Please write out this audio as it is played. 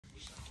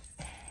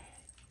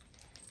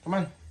Come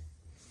on.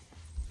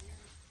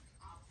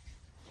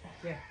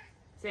 Here.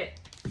 Sit.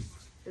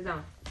 Sit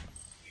down.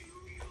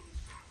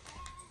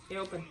 Here,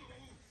 open.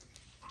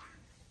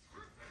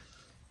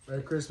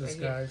 Merry Christmas, Right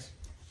here. guys.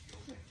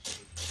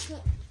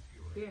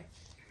 Here.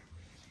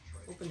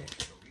 Open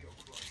it.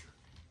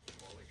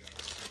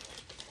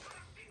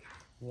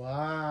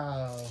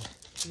 Wow.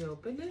 You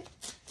open it?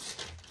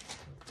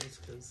 Oh, Blue's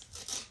Clues.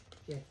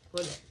 Here,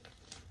 hold it.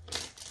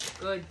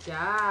 Good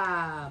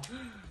job.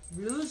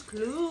 Blue's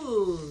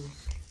Clues.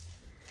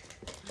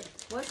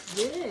 What's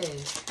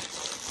this?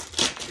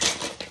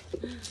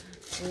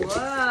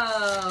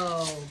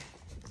 Whoa.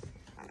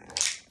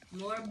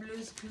 More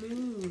Blue's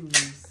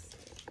Clues.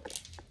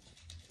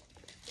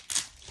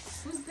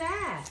 Who's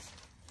that?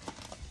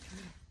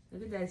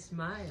 Look at that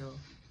smile.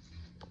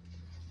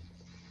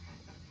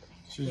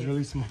 She's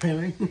really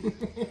smiling.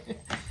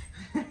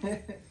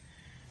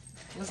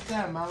 What's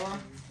that, Mama?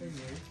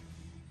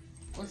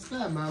 What's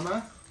that,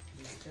 Mama?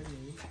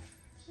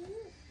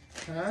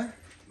 Huh?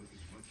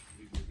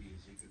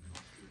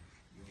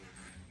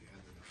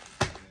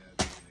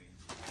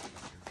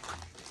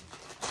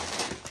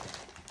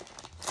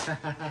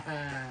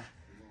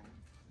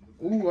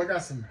 Ooh, I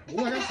got some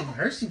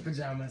Hershey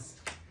pajamas.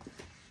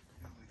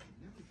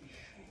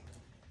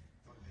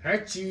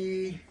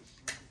 Hershey.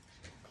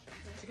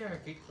 She got her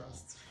feet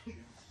crossed.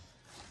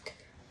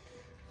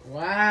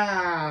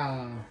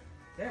 Wow.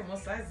 Damn, what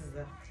size is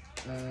that?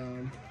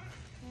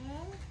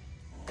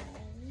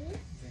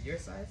 Is it your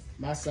size?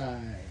 My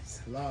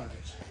size,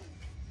 large.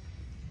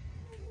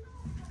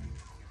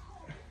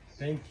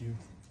 Thank you.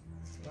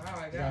 Wow,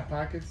 I You got got.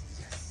 pockets?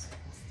 Yes.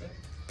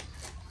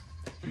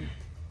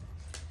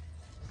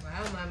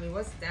 Wow, mommy,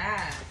 what's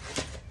that?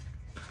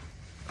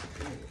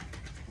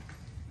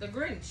 The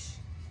Grinch.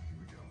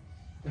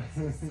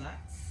 Some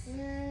socks.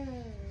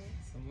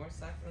 Some more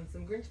socks and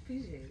some Grinch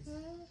PJs.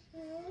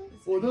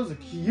 Oh, those are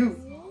cute.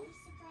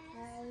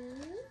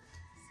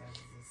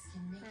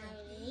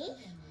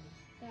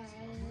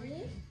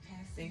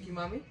 Thank you,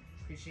 mommy.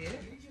 Appreciate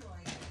it.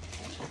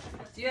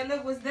 Yeah,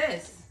 look, what's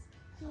this?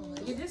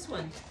 Look at this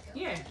one.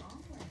 Here.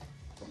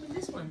 Open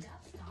this one.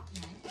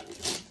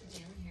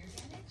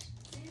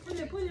 Pull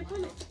it, pull it,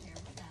 pull it.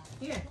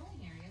 Here.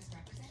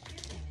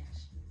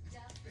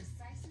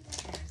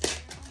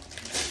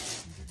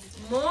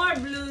 More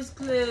Blue's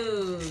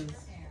Clues.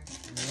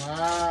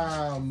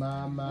 Wow,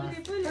 Mama. Pull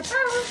it, pull it.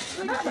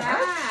 Good job.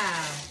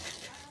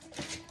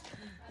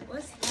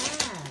 What's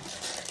that?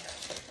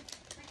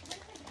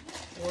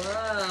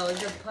 Whoa,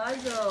 it's a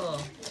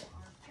puzzle.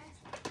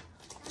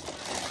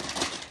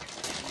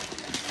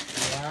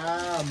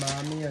 Wow,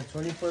 Mommy, a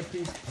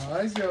 24-piece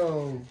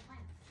puzzle.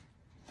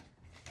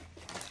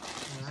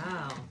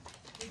 Wow.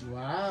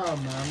 Wow,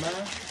 Mama.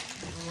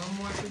 One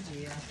more for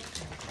Gia.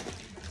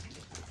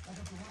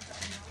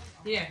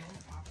 Here.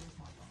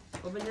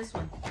 Open this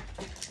one.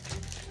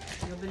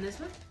 You open this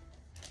one?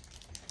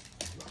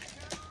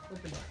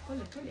 Open it. Pull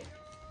it, pull it.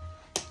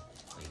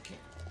 Oh, you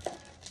can't.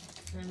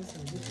 Now this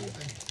one. This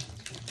paper.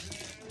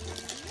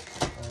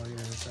 Oh, yeah,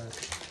 that's right.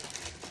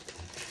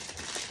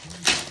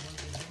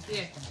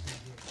 Here.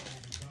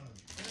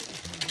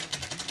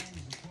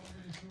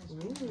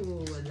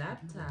 Ooh, a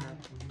laptop.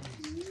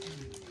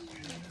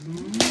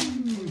 Ooh.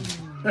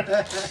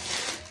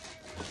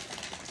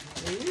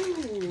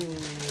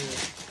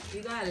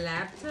 You got a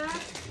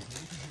laptop?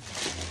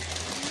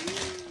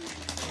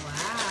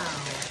 Wow.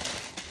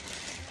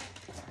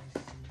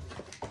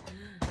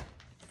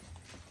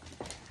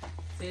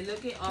 Say,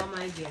 look at all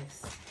my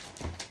gifts.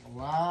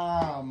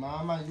 Wow,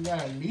 Mama, you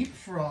got a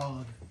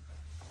leapfrog.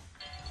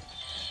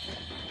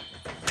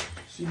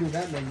 She do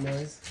that make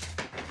noise.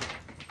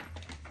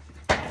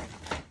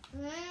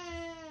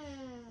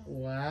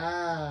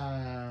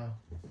 Wow.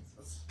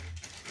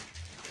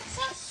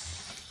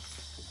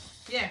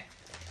 Yeah.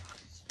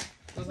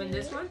 Open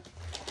this one.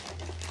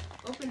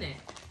 Open it.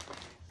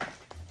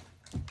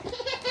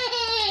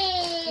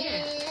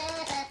 Here.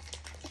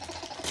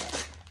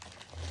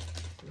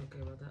 Okay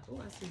about that. Oh,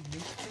 I see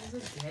Blue's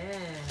Clues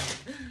again.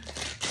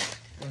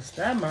 What's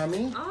that,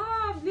 Mommy?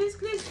 Oh, Blue's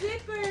Clues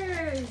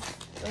slippers.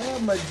 Oh,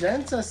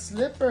 magenta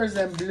slippers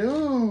and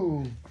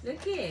blue.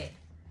 Look it.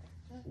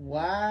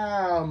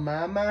 Wow,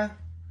 Mama.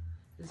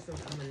 This is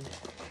from Emily.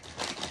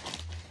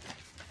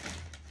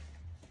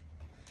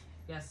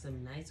 Got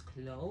some nice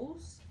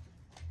clothes.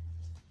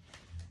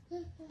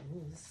 Ooh,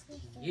 this is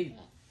cute.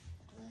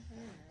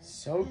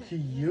 So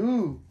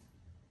cute.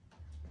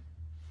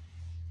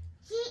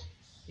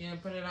 You gonna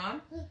put it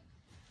on?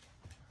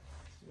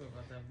 What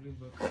about that blue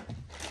book?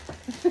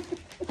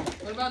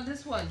 What about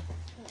this one?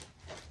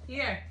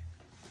 Here.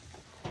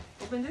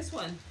 Open this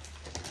one.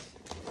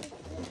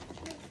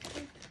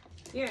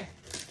 Here.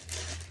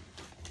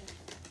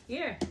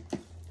 Here.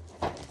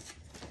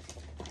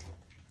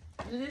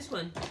 Do this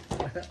one.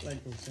 Like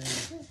I'm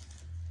saying.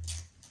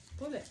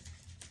 Pull it.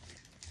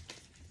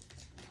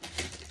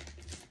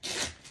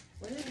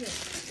 What is it?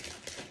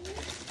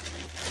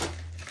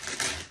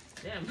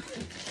 Damn.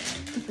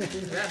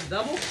 Is that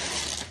double?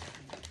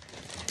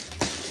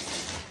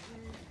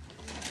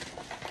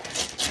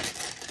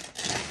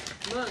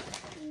 Look.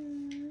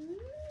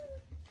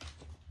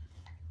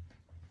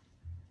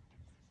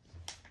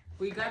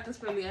 We got this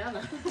for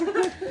Liana.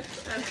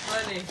 That's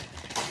funny.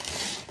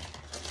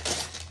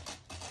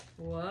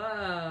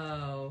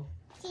 Wow.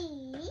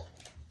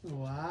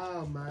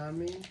 Wow,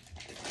 mommy.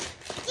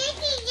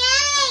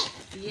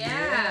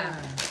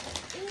 Yeah.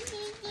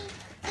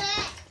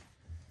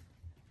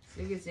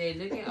 You can say,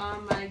 look at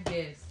all my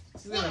gifts.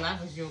 She's gonna laugh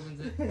when she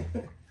opens it.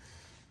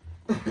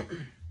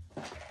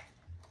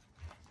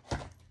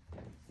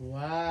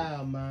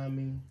 Wow,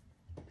 mommy.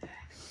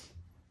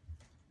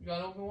 You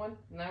wanna open one?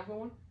 Not open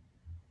one?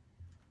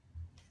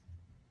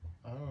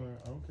 I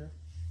don't care.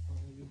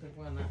 You pick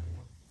one, not pick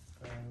one.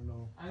 I don't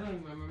know. I don't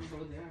even remember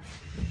what they are.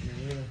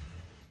 Yeah.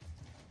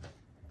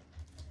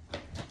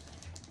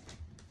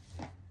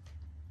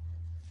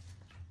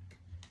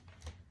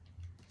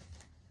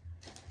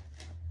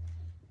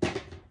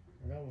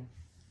 I got one.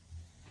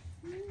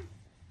 You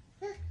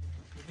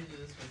can do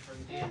this one for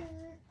me. Yeah.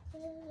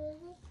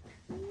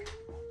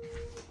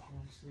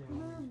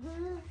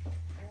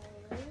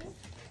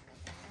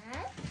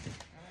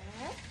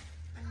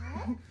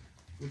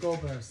 We go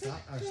open our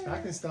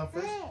stocking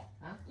stuffers.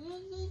 Huh?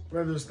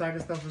 Remember those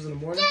stocking stuffers in the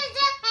morning?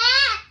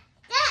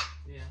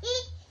 Yeah.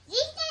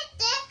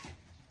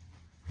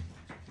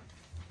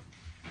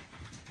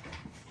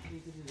 You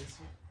can do this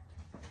one.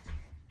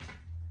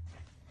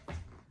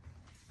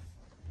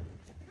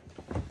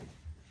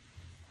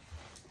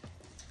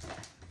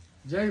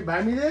 Jerry,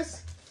 buy me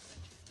this?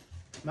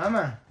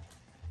 Mama.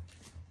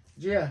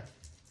 Gia.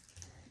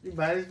 You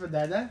buy this for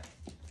Dada?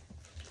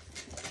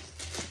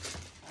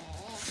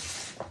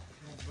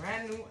 A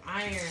brand new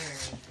iron.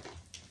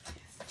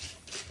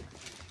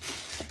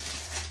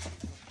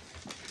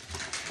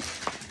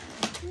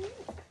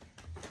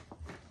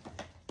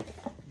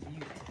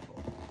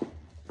 Beautiful.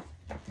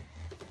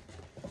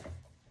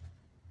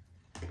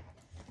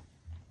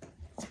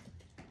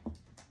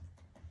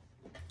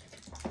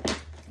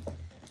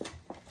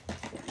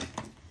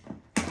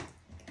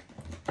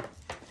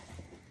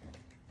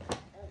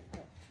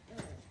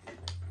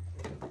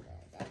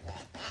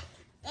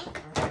 I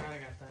forgot I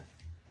got that.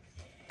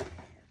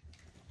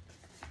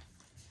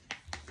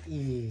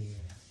 Yeah.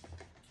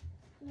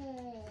 I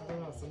thought it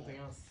was something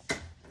else.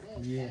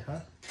 Yeah, huh?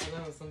 I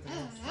thought it was something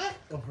else.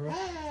 Oh, for real?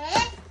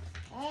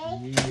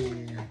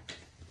 Yeah.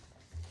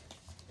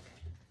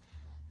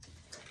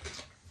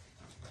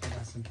 I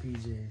got some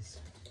PJs.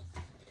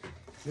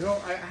 You know,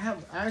 I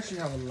actually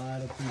have a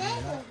lot of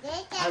PJs.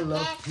 I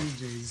love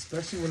PJs,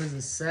 especially when it's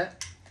a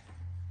set.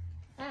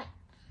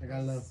 Like, I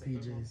love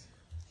PJs.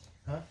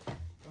 Huh?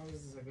 Oh,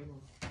 this is a good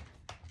one.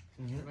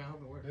 Mm-hmm. I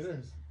hope it works. It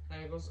is.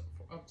 And it goes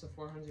up to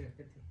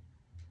 450.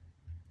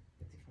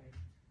 55.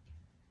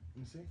 Let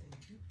me see.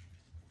 Thank you.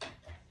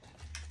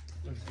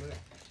 Looks lit.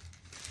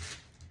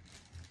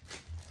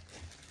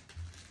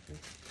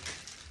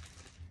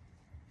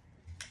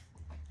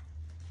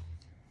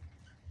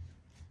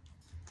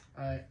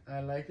 I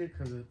like it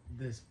because of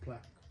this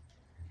plaque.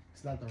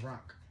 It's not the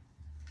rock.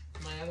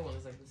 My other one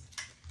is like this.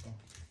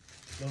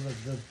 Those are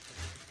good.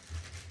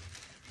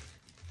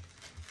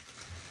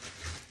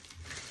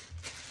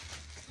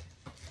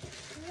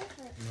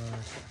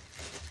 Nice.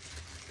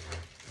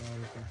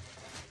 Okay.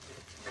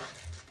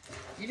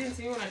 You didn't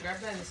see me when I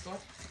grabbed that in the store?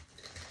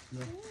 No.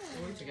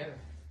 We were together.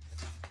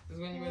 This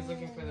is when you was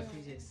looking for the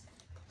PJs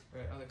for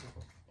other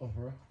people. Oh,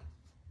 for real?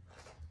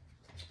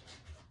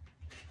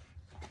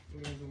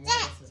 We're gonna do more of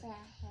this.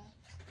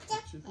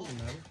 Shit doesn't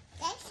matter.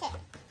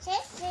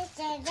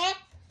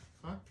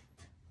 Huh?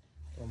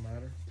 Don't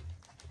matter.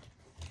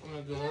 I'm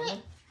gonna do another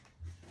one.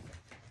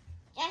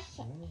 Oh.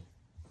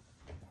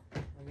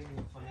 I'll give you a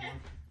funny one.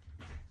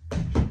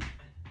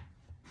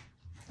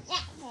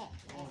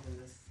 I'll open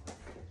this.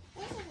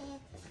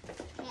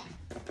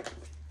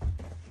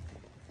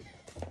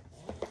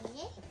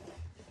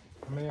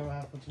 How many do I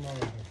have for tomorrow?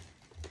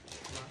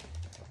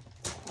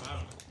 I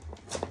don't know.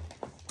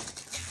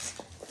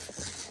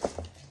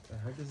 The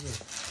heck is this?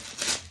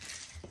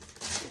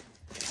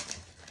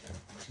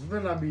 This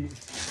better not be a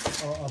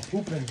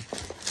pooping.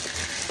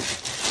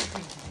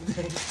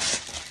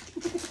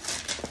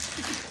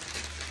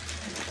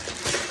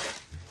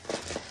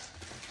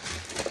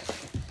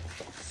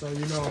 So,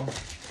 you know,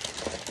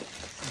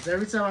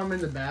 every time I'm in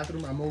the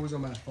bathroom, I'm always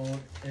on my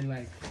phone. And,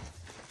 like,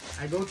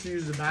 I go to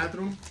use the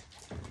bathroom,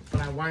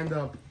 but I wind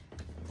up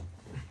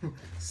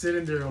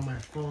sitting there on my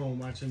phone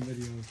watching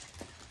videos.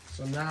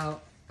 So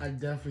now I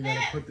definitely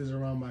got to put this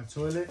around my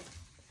toilet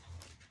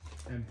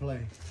and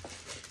play.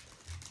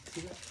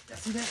 See that?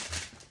 See that?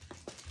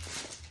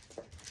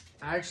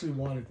 I actually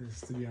wanted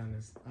this, to be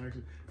honest.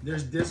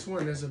 There's this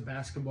one, there's a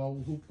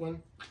basketball hoop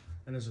one,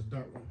 and there's a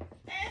dart one.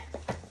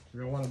 If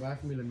you want to buy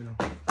for me, let me know.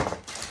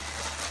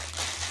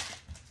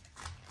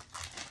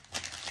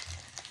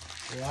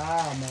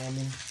 Wow,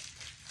 mommy.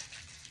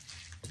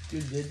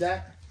 You did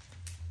that?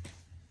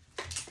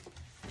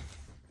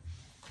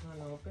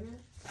 Wanna open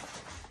it?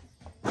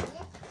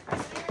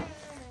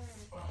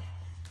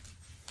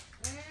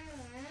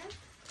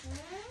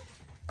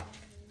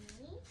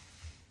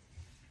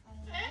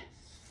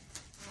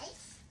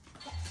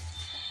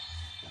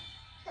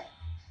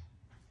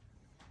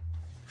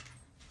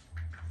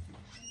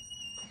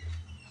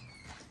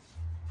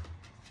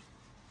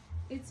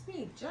 It's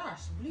me,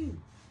 Josh, Blue.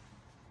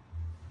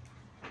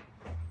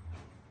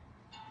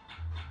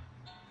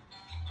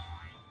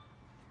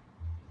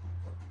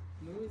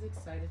 Blue is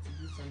excited to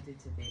do something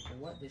today, but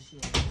what does she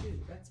want to do?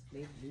 Let's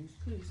play Blue's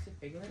Clues to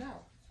figure it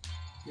out.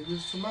 Give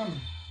this to mommy.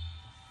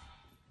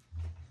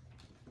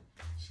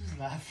 She's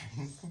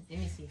laughing. Let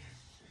me see.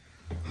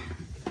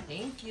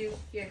 Thank you.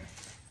 Here.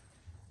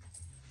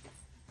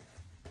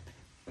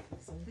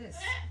 So this.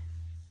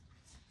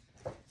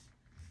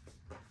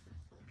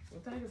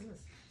 What the heck is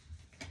this?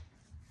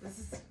 This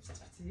is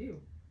to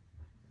you.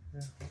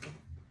 Yeah.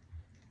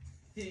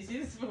 Did you see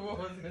this what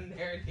was in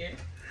there again?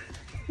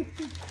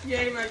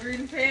 Yay, my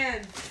green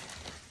pants!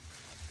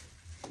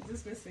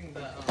 Just missing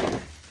the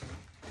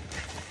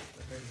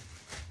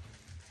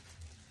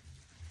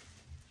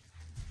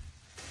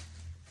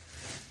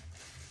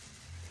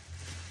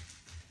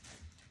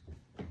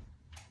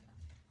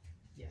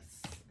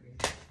yes, green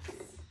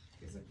pants.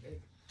 These are big.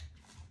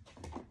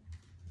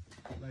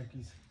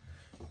 Nikes.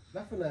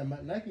 Definitely,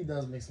 Nike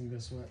does make some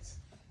good sweats.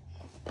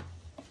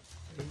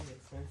 These are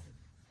expensive.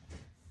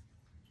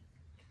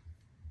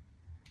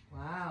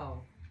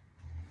 Wow.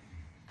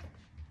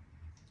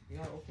 You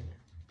gotta open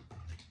it.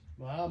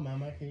 Wow,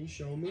 Mama, can you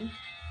show me?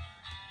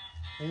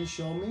 Can you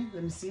show me?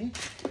 Let me see.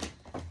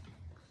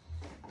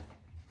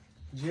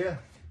 Gia,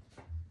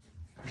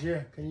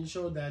 can you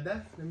show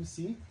Dada? Let me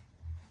see.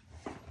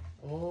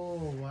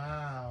 Oh,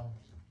 wow.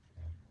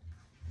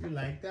 You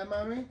like that,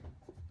 Mommy?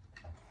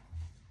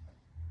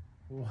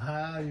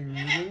 Wow, you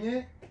reading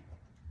it?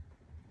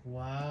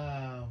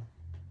 Wow.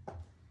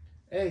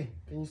 Hey,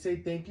 can you say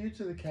thank you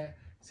to the cat?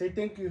 Say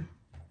thank you.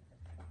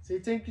 Say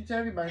thank you to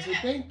everybody. Say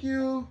thank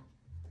you.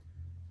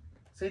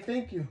 Say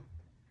thank you.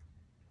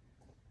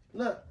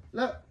 Look.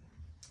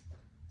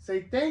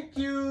 Say thank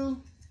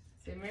you.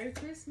 Say Merry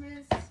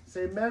Christmas.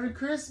 Say Merry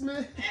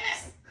Christmas.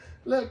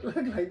 Look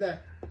like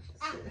that.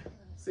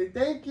 Say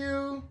thank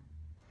you.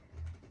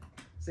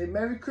 Say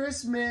Merry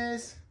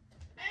Christmas.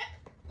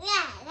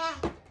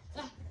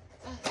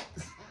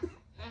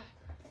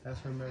 That's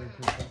her Merry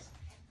Christmas.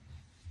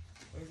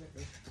 Where's that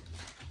go?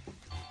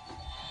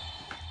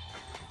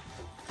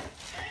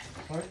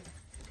 What?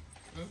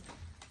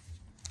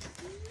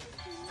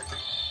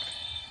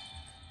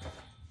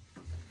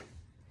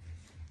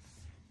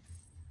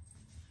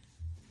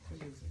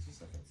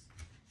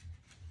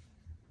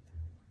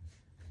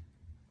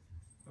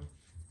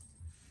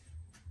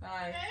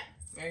 Bye.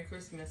 Merry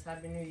Christmas.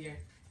 Happy New Year.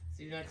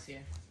 See you next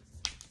year.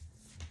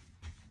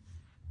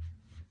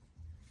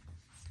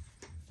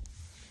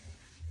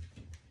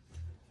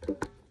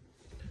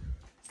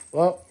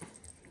 Well,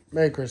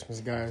 Merry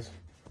Christmas, guys.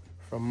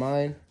 From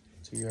mine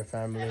to your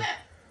family.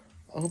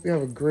 I hope you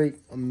have a great,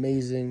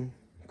 amazing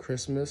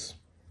Christmas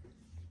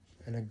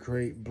and a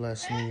great,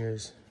 blessed New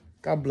Year's.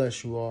 God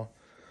bless you all.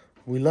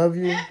 We love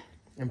you.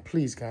 And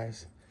please,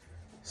 guys,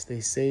 stay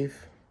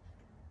safe.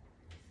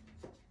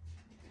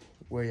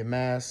 Wear your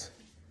mask.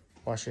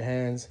 Wash your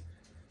hands.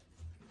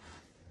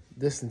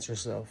 Distance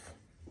yourself.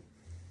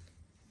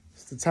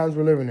 It's the times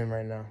we're living in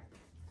right now.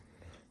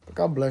 But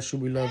God bless you.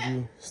 We love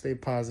you. Stay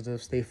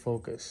positive. Stay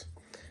focused.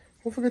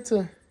 Don't forget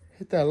to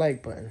hit that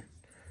like button.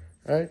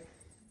 All right?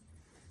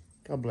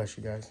 God bless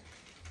you guys.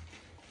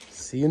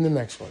 See you in the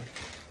next one.